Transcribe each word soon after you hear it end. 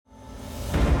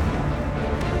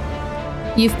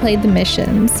You've played the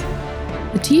missions,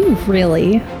 but do you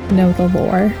really know the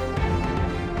lore?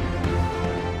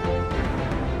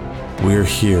 We're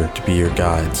here to be your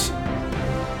guides.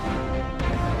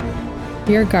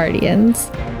 Your guardians.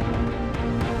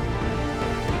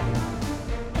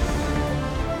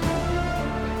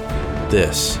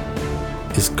 This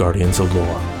is Guardians of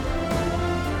Lore.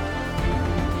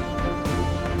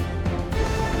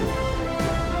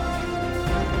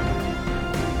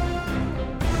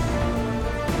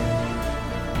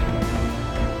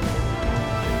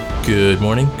 Good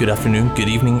morning, good afternoon, good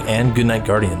evening, and good night,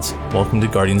 Guardians. Welcome to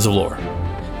Guardians of Lore.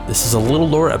 This is a little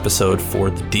lore episode for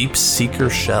the Deepseeker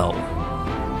shell.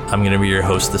 I'm going to be your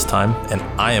host this time, and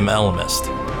I am Elemist.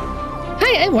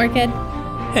 Hi, I'm Orchid.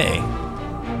 Hey.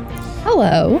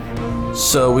 Hello.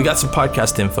 So we got some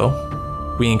podcast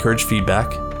info. We encourage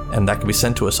feedback, and that can be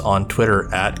sent to us on Twitter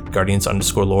at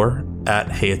Guardians_lore, at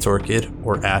HeyIt'sOrchid,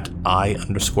 or at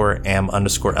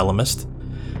I_am_Elemist.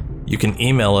 You can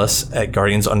email us at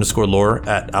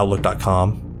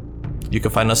guardians_lore@outlook.com. You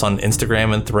can find us on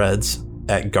Instagram and Threads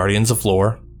at Guardians of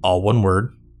Lore, all one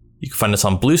word. You can find us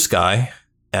on Blue Sky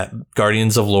at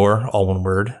Guardians of Lore, all one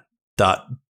word,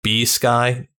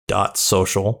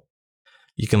 .bsky.social.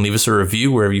 You can leave us a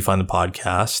review wherever you find the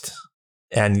podcast,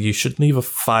 and you should leave a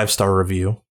 5-star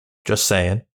review. Just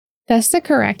saying. That's the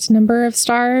correct number of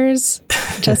stars.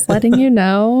 Just letting you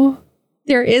know.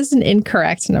 There is an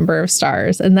incorrect number of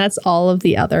stars, and that's all of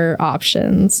the other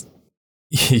options.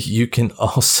 You can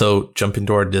also jump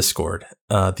into our Discord.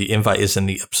 The invite is in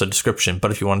the episode description, but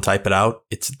if you want to type it out,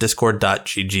 it's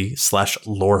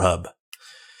discord.gg/lorehub.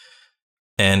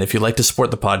 And if you'd like to support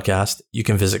the podcast, you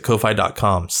can visit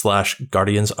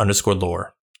ko-fi.com/guardians_lore.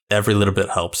 Every little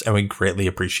bit helps, and we greatly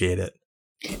appreciate it.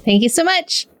 Thank you so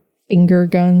much, Finger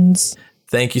Guns.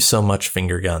 Thank you so much,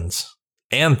 Finger Guns.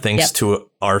 And thanks to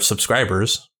our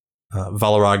subscribers,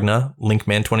 Valaragna,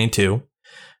 Linkman22,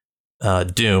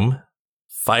 Doom,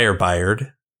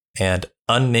 Firebyard, and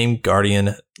Unnamed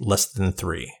Guardian Less Than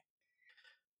 3.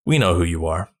 We know who you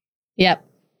are. Yep.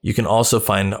 You can also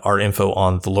find our info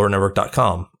on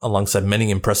thelorenetwork.com alongside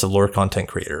many impressive lore content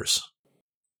creators.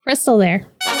 We're still there.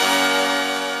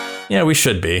 Yeah, we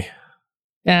should be.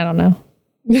 I don't know.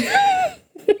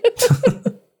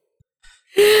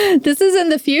 This is in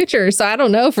the future, so I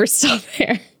don't know if we're still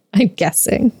there. I'm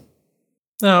guessing.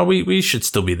 No, we should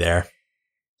still be there.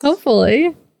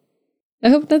 Hopefully. I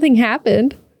hope nothing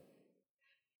happened.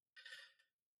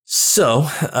 So,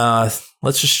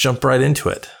 let's just jump right into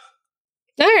it.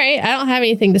 All right. I don't have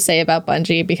anything to say about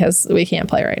Bungie because we can't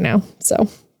play right now. So.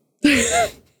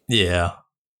 Yeah.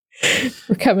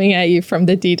 We're coming at you from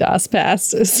the DDoS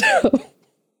past.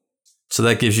 So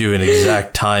that gives you an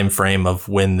exact time frame of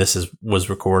when this was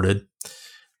recorded.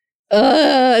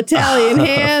 Italian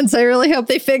hands. I really hope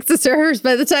they fix the servers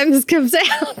by the time this comes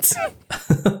out.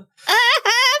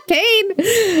 Pain.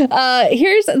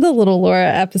 Here's the little lore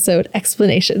episode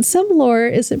explanation. Some lore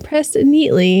is impressed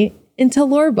neatly into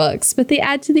lore books, but they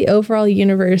add to the overall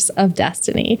universe of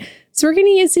Destiny. So we're going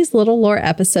to use these little lore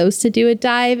episodes to do a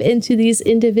dive into these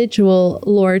individual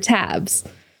lore tabs.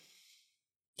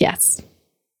 Yes.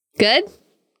 Good?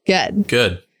 Good.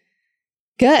 Good.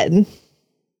 Good.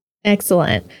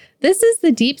 Excellent. This is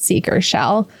the Deepseeker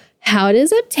shell. How it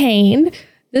is obtained.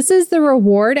 This is the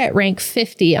reward at rank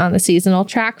 50 on the seasonal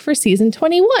track for season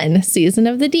 21, Season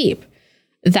of the Deep.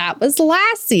 That was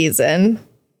last season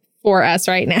for us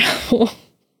right now.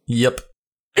 Yep.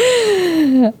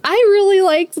 I really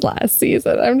liked last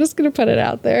season. I'm just going to put it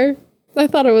out there. I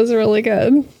thought it was really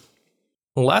good.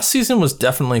 Last season was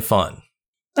definitely fun.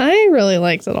 I really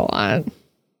liked it a lot.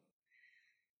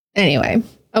 Anyway,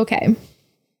 okay.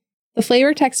 The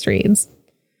flavor text reads,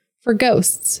 for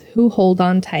ghosts who hold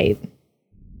on tight.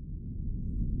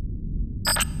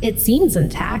 It seems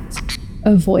intact,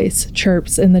 a voice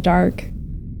chirps in the dark.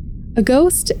 A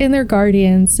ghost and their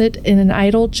guardian sit in an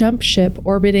idle jump ship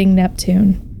orbiting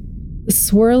Neptune. The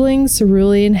swirling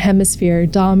cerulean hemisphere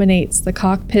dominates the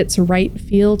cockpit's right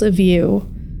field of view,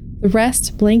 the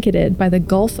rest blanketed by the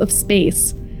gulf of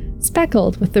space,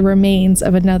 speckled with the remains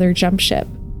of another jump ship.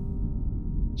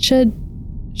 Should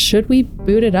we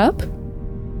boot it up?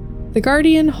 The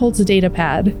Guardian holds a data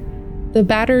pad, the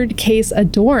battered case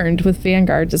adorned with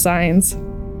Vanguard designs.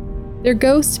 Their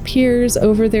ghost peers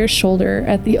over their shoulder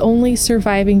at the only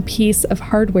surviving piece of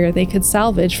hardware they could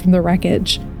salvage from the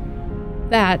wreckage.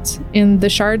 That, and the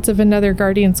shards of another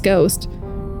Guardian's ghost,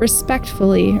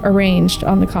 respectfully arranged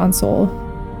on the console.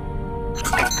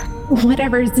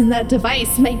 Whatever's in that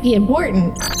device might be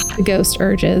important, the ghost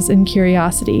urges in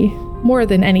curiosity, more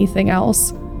than anything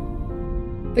else.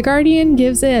 The Guardian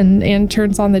gives in and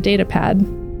turns on the datapad.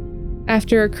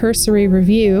 After a cursory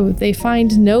review, they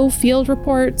find no field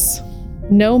reports,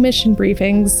 no mission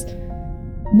briefings,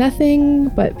 nothing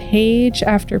but page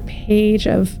after page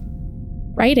of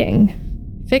writing,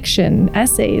 fiction,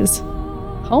 essays,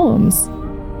 poems.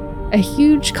 A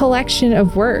huge collection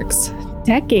of works,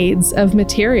 decades of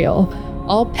material,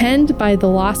 all penned by the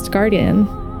lost guardian.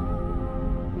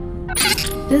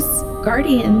 This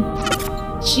guardian,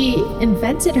 she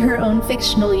invented her own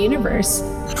fictional universe.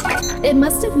 It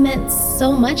must have meant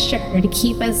so much to her to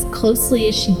keep as closely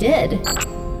as she did.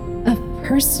 A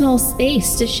personal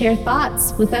space to share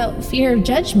thoughts without fear of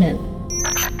judgment.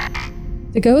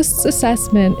 The ghost's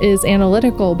assessment is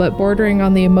analytical but bordering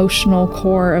on the emotional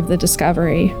core of the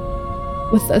discovery.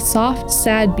 With a soft,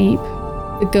 sad beep,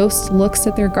 the ghost looks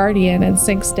at their guardian and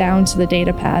sinks down to the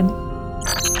datapad.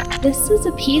 This is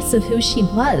a piece of who she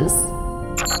was.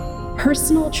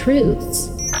 Personal truths,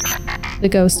 the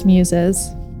ghost muses,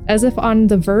 as if on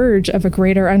the verge of a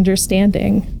greater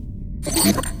understanding.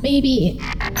 Maybe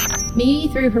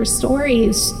through her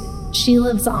stories, she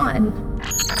lives on.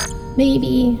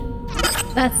 Maybe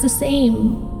that's the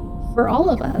same for all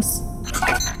of us.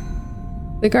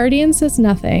 The guardian says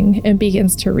nothing and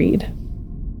begins to read.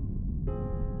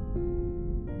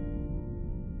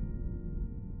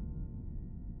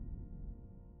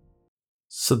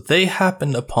 So they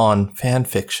happened upon fan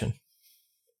fiction.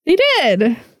 They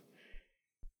did.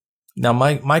 Now,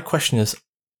 my question is,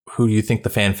 who do you think the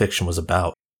fan fiction was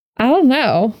about? I don't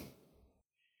know.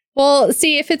 Well,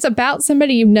 see, if it's about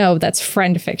somebody you know, that's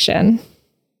friend fiction.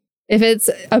 If it's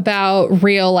about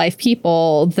real life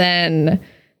people, then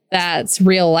that's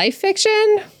real life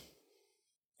fiction.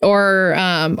 Or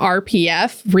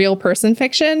RPF, real person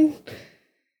fiction.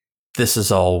 This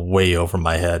is all way over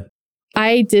my head.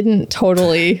 I didn't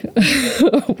totally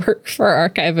work for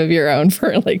Archive of Your Own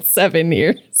for like 7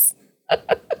 years.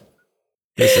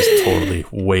 This is totally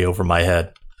way over my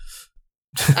head.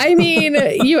 I mean,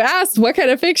 you asked what kind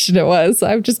of fiction it was.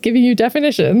 I'm just giving you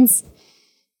definitions.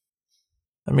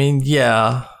 I mean,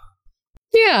 yeah.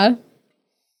 Yeah.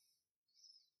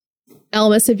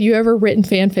 Elmas, have you ever written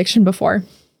fan fiction before?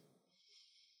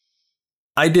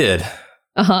 I did.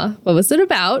 Uh-huh. What was it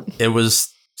about? It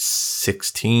was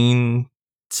 16,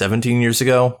 17 years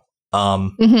ago.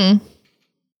 Mm-hmm.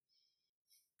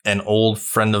 An old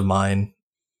friend of mine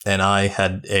and I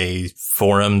had a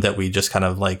forum that we just kind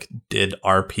of like did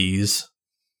RPs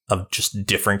of just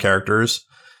different characters.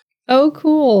 Oh,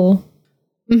 cool.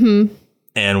 Mm-hmm.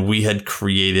 And we had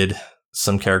created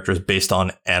some characters based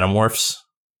on Animorphs.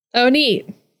 Oh, neat.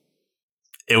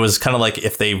 It was kind of like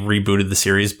if they rebooted the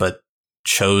series, but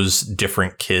chose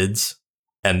different kids.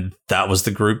 And that was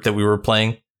the group that we were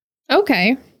playing.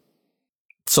 Okay.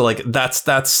 So like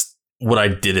that's what I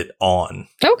did it on.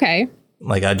 Okay.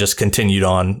 Like I just continued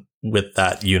on with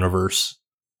that universe.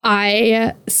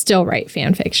 I still write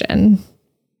fan fiction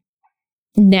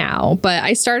now, but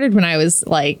I started when I was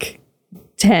like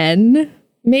 10,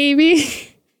 maybe,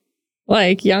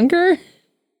 like younger.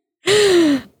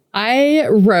 I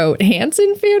wrote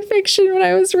Hanson fan fiction when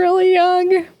I was really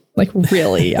young, like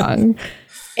really young.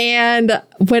 And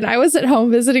when I was at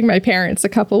home visiting my parents a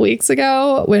couple weeks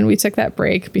ago, when we took that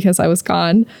break because I was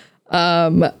gone,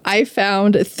 I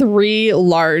found 3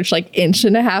 large, like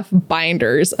 1.5-inch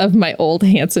binders of my old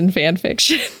Hanson fan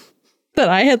fiction that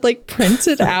I had like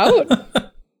printed out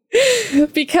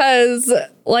because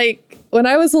like when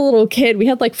I was a little kid, we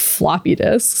had like floppy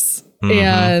disks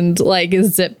and like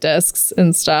zip disks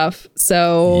and stuff.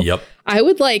 So I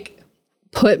would like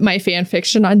put my fan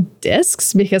fiction on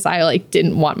discs because I like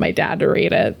didn't want my dad to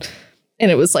read it. And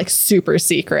it was like super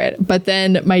secret. But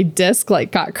then my disc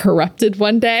like got corrupted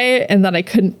one day and then I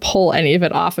couldn't pull any of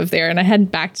it off of there and I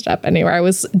hadn't backed it up anywhere. I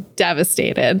was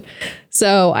devastated.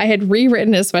 So I had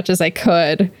rewritten as much as I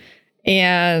could.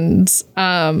 And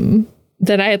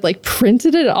then I had like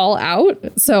printed it all out.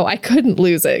 So I couldn't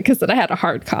lose it because then I had a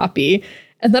hard copy.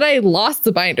 And then I lost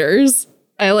the binders.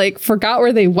 I like forgot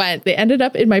where they went. They ended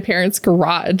up in my parents'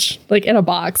 garage, like in a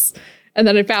box. And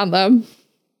then I found them.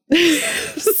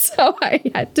 So I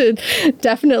had to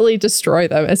definitely destroy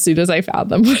them as soon as I found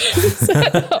them when I was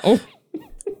at home.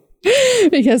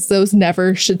 Because those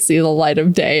never should see the light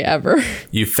of day ever.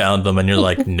 You found them and you're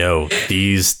like, no,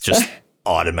 these just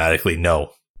automatically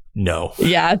no.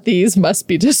 Yeah, these must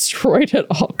be destroyed at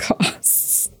all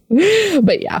costs.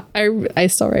 But yeah, I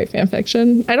still write fan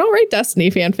fiction. I don't write Destiny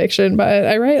fan fiction, but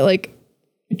I write like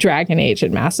Dragon Age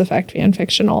and Mass Effect fan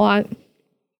fiction a lot.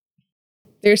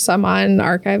 There's some on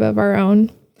Archive of Our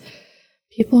Own.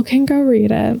 People can go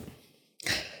read it.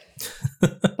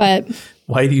 But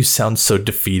why do you sound so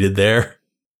defeated there?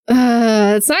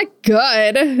 It's not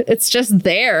good. It's just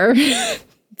there.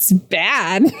 It's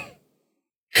bad.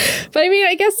 But I mean,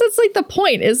 I guess that's like the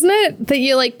point, isn't it? That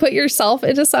you like put yourself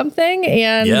into something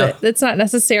and it's not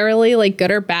necessarily like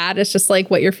good or bad. It's just like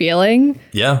what you're feeling.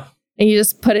 Yeah. And you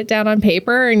just put it down on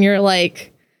paper and you're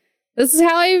like, this is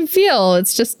how I feel.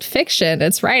 It's just fiction.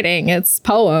 It's writing. It's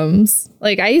poems.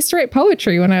 Like I used to write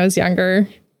poetry when I was younger.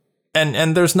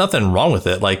 And there's nothing wrong with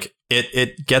it. Like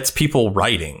it gets people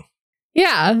writing.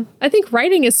 Yeah, I think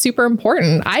writing is super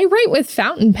important. I write with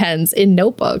fountain pens in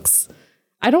notebooks.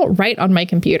 I don't write on my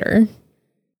computer.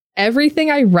 Everything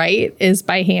I write is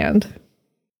by hand.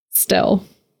 Still.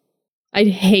 I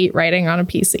hate writing on a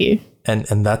PC.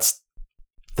 And that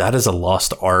is a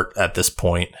lost art at this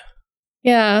point.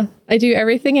 Yeah, I do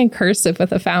everything in cursive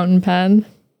with a fountain pen.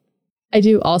 I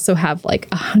do also have like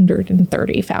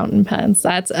 130 fountain pens.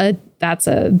 That's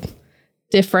a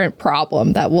different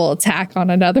problem that we'll attack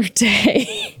on another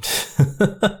day.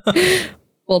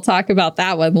 We'll talk about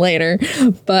that one later.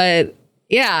 But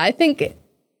yeah, I think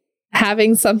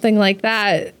having something like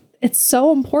that, it's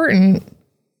so important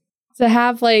to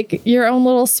have like your own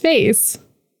little space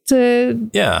to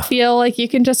feel like you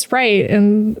can just write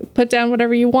and put down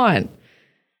whatever you want.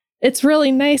 It's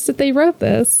really nice that they wrote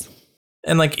this.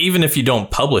 And like, even if you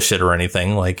don't publish it or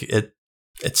anything, like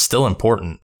it's still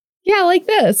important. Yeah, like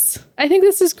this. I think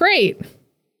this is great.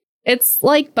 It's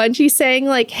like Bungie saying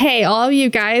like, hey, all of you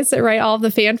guys that write all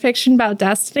the fan fiction about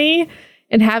Destiny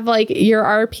and have like your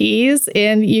RPs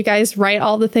and you guys write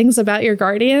all the things about your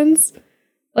Guardians.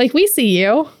 Like, we see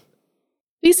you.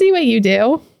 We see what you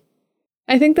do.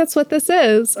 I think that's what this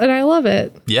is. And I love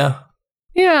it. Yeah.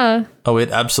 Yeah. Oh, it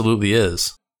absolutely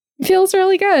is. It feels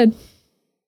really good.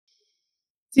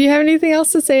 Do you have anything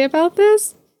else to say about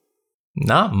this?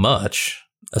 Not much,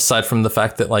 aside from the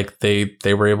fact that like they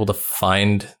were able to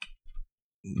find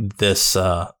this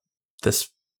this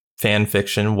fan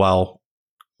fiction while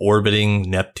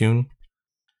orbiting Neptune.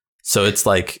 So it's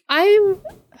like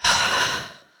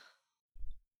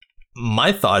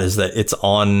my thought is that it's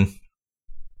on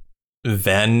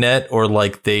VanNet, or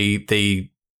like they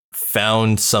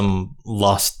found some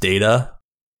lost data.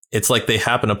 It's like they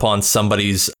happen upon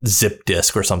somebody's zip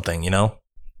disk or something, you know,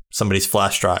 somebody's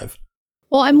flash drive.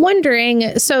 Well, I'm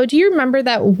wondering, so do you remember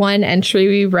that one entry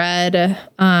we read?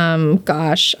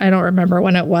 Gosh, I don't remember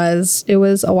when it was. It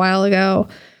was a while ago.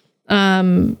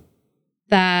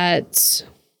 That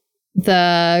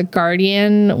the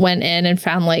Guardian went in and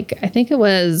found like, I think it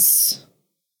was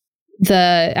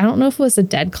I don't know if it was a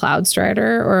dead Cloud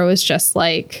Strider or it was just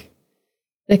like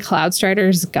the Cloud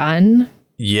Strider's gun.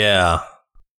 Yeah.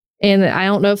 And I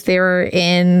don't know if they were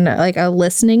in like a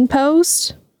listening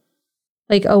post,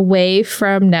 like away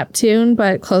from Neptune,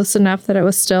 but close enough that it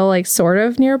was still like sort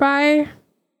of nearby.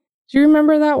 Do you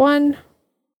remember that one?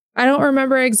 I don't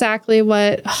remember exactly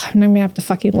what. I'm going to have to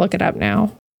fucking look it up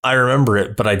now. I remember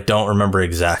it, but I don't remember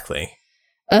exactly.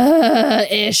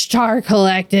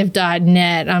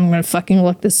 IshtarCollective.net. I'm going to fucking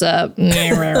look this up. God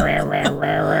damn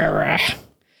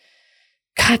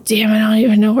it. I don't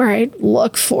even know where I'd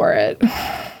look for it.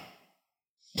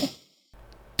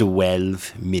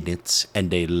 12 minutes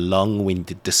and a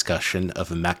long-winded discussion of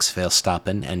Max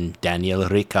Verstappen and Daniel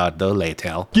Ricciardo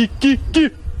Latel.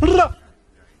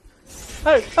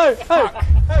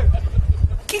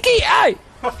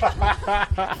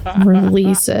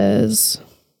 Releases.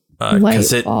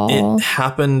 Because it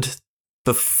happened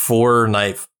before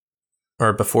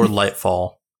before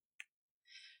Lightfall.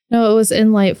 No, it was in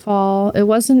Lightfall. It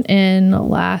wasn't in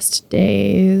Last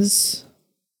Days.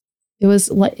 It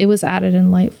was added in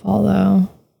Lightfall, though.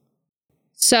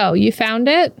 So, you found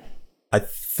it? I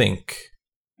think.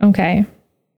 Okay.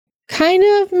 Kind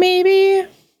of, maybe.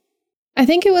 I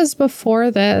think it was before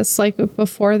this, like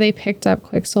before they picked up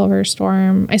Quicksilver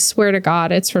Storm. I swear to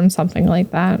God, it's from something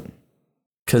like that.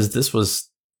 Because it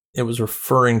was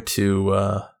referring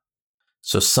to,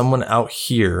 so someone out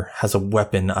here has a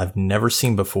weapon I've never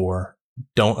seen before,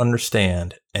 don't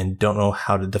understand, and don't know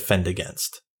how to defend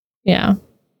against. Yeah.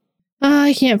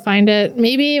 I can't find it.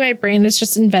 Maybe my brain is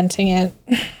just inventing it.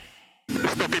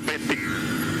 Stop inventing.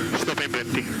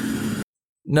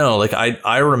 No, like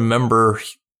I remember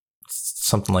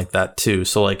something like that too.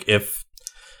 So like if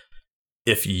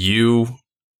you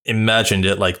imagined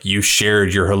it, like you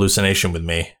shared your hallucination with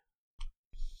me.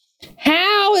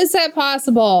 How is that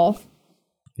possible?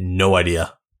 No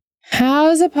idea. How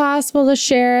is it possible to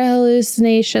share a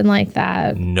hallucination like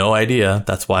that? No idea.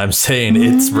 That's why I'm saying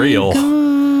it's real.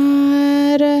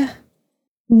 God.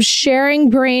 I'm sharing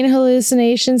brain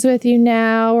hallucinations with you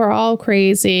now. We're all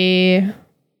crazy.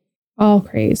 All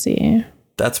crazy.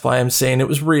 That's why I'm saying it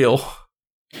was real.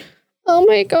 Oh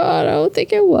my god, I don't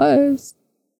think it was.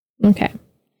 Okay.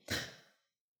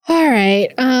 All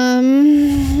right.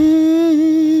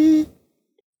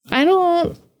 I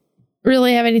don't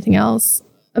really have anything else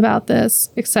about this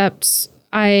except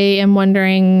I am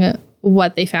wondering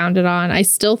what they found it on. I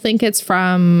still think it's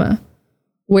from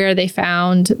where they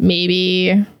found,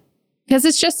 maybe because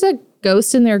it's just a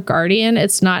ghost in their guardian.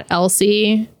 It's not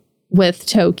Elsie with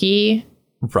Toki.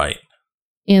 Right.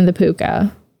 And the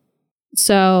puka.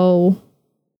 So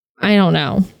I don't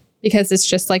know, because it's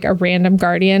just like a random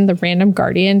guardian. The random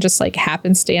guardian just like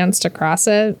happenstance to cross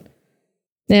it.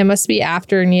 And it must be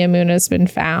after Neomuna's been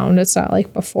found. It's not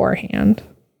like beforehand.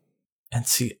 And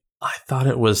see, I thought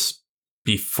it was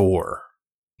before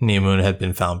Neomuna had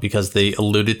been found because they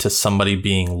alluded to somebody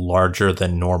being larger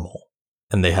than normal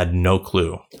and they had no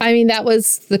clue. I mean, that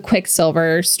was the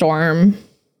Quicksilver storm.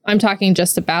 I'm talking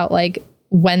just about like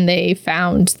when they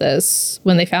found this,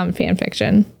 when they found fan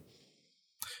fiction.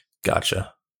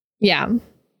 Gotcha. Yeah.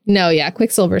 No, yeah.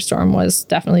 Quicksilver storm was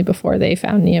definitely before they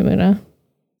found Neomuna.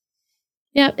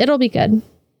 Yeah, it'll be good.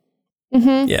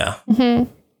 Mm-hmm. Yeah.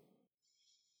 Mm-hmm.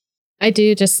 I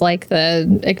do just like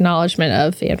the acknowledgement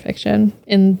of fan fiction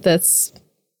in this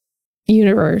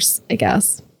universe, I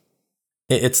guess.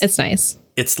 It's nice.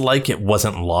 It's like it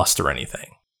wasn't lost or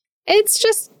anything. It's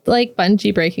just like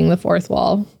Bungie breaking the fourth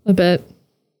wall a bit.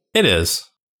 It is.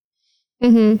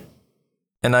 Mm-hmm.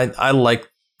 And I like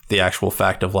the actual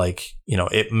fact of like, you know,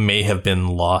 it may have been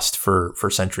lost for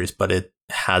centuries, but it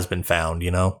has been found,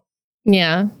 you know?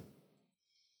 Yeah.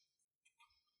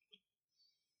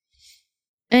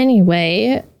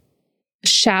 Anyway,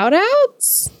 shout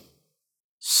outs?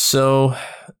 So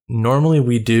normally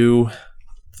we do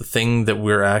the thing that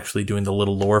we're actually doing the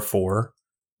little lore for.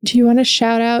 Do you want to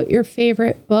shout out your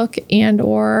favorite book and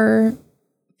or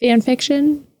fan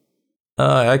fiction?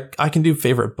 I can do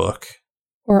favorite book.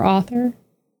 Or author?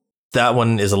 That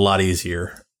one is a lot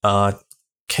easier.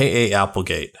 K.A.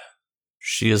 Applegate.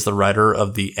 She is the writer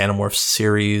of the Animorphs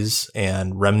series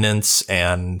and Remnants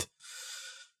and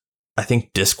I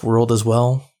think Discworld as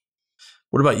well.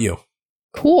 What about you?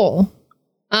 Cool.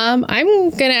 I'm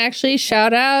going to actually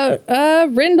shout out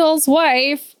Rindle's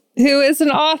wife, who is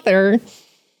an author.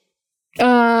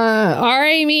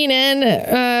 R.A.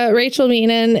 Meenan, Rachel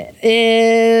Meenan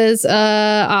is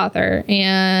an author,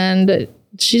 and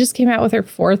she just came out with her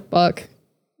 4th book.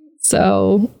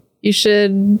 So you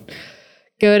should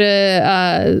go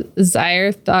to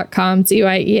Zyearth.com,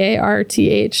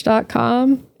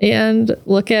 Zyearth.com, and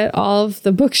look at all of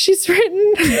the books she's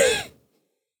written.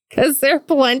 Because there are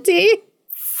plenty.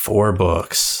 4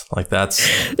 books. Like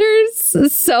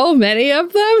There's so many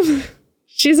of them.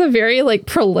 She's a very like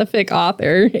prolific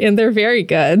author, and they're very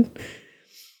good.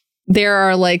 There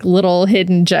are like little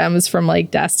hidden gems from like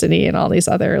Destiny and all these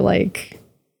other like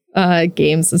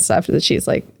games and stuff that she's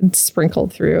like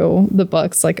sprinkled through the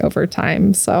books like over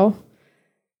time. So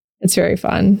it's very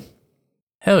fun.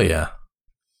 Hell yeah.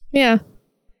 Yeah.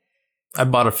 I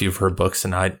bought a few of her books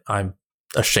and I'm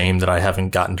ashamed that I haven't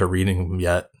gotten to reading them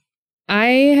yet.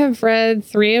 I have read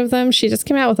 3 of them. She just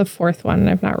came out with a 4th one and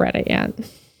I've not read it yet.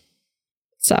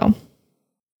 So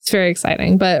it's very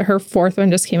exciting. But her 4th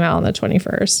one just came out on the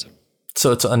 21st.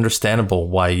 So it's understandable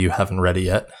why you haven't read it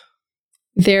yet.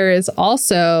 There's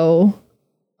also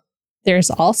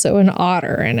an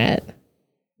otter in it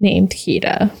named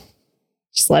Kita.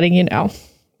 Just letting you know.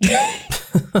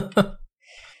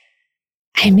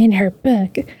 I'm in her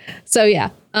book. So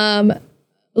yeah.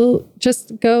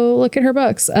 Just go look at her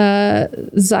books.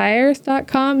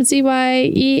 Zyearth.com,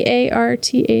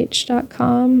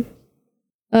 Zyearth.com.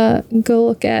 Go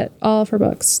look at all of her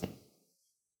books.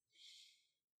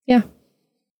 Yeah.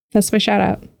 That's my shout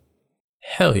out.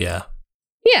 Hell yeah.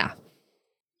 Yeah.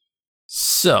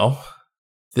 So,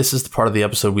 this is the part of the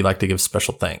episode we like to give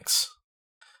special thanks.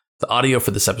 The audio for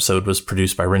this episode was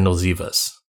produced by Rindel Zivas.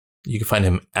 You can find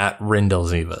him at Rindel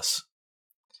Zivas.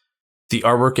 The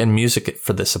artwork and music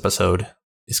for this episode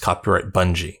is copyright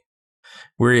Bungie.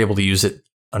 We're able to use it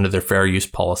under their fair use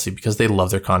policy because they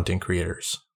love their content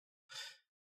creators.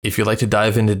 If you'd like to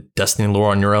dive into Destiny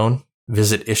lore on your own,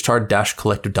 visit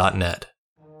ishtar-collective.net.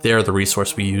 They are the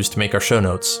resource we use to make our show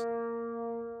notes.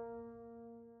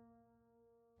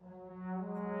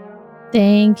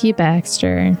 Thank you,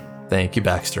 Baxter. Thank you,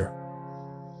 Baxter.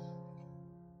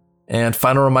 And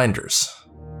final reminders.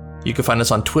 You can find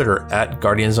us on Twitter at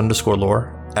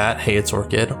Guardians_lore, at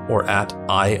HeyIt'sOrchid, or at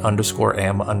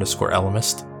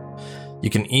I_am_elemist. You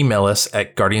can email us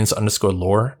at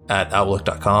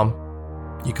Guardians_lore@outlook.com.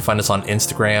 You can find us on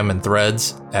Instagram and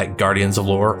Threads at Guardians of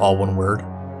Lore, all one word.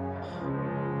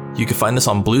 You can find us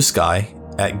on Blue Sky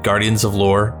at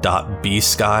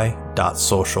guardiansoflore.bsky.com.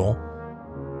 orchid.social.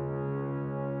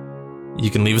 You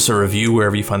can leave us a review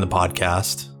wherever you find the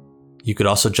podcast. You could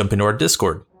also jump into our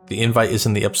Discord. The invite is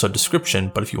in the episode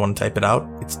description, but if you want to type it out,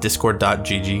 it's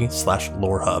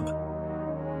discord.gg/lorehub.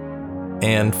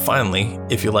 And finally,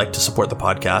 if you'd like to support the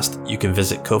podcast, you can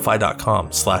visit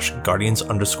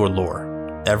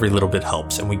ko-fi.com/guardians_lore. Every little bit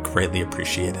helps, and we greatly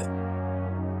appreciate it.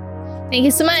 Thank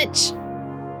you so much.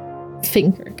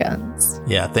 Finger guns.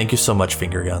 Yeah, thank you so much,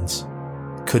 Finger Guns.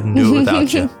 Couldn't do it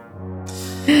without you.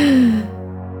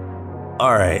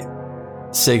 All right.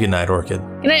 Say goodnight, Orchid.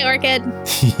 Good night, Orchid.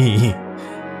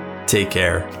 Take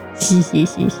care.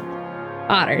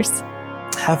 Otters.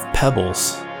 Have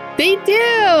pebbles. They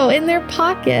do in their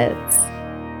pockets.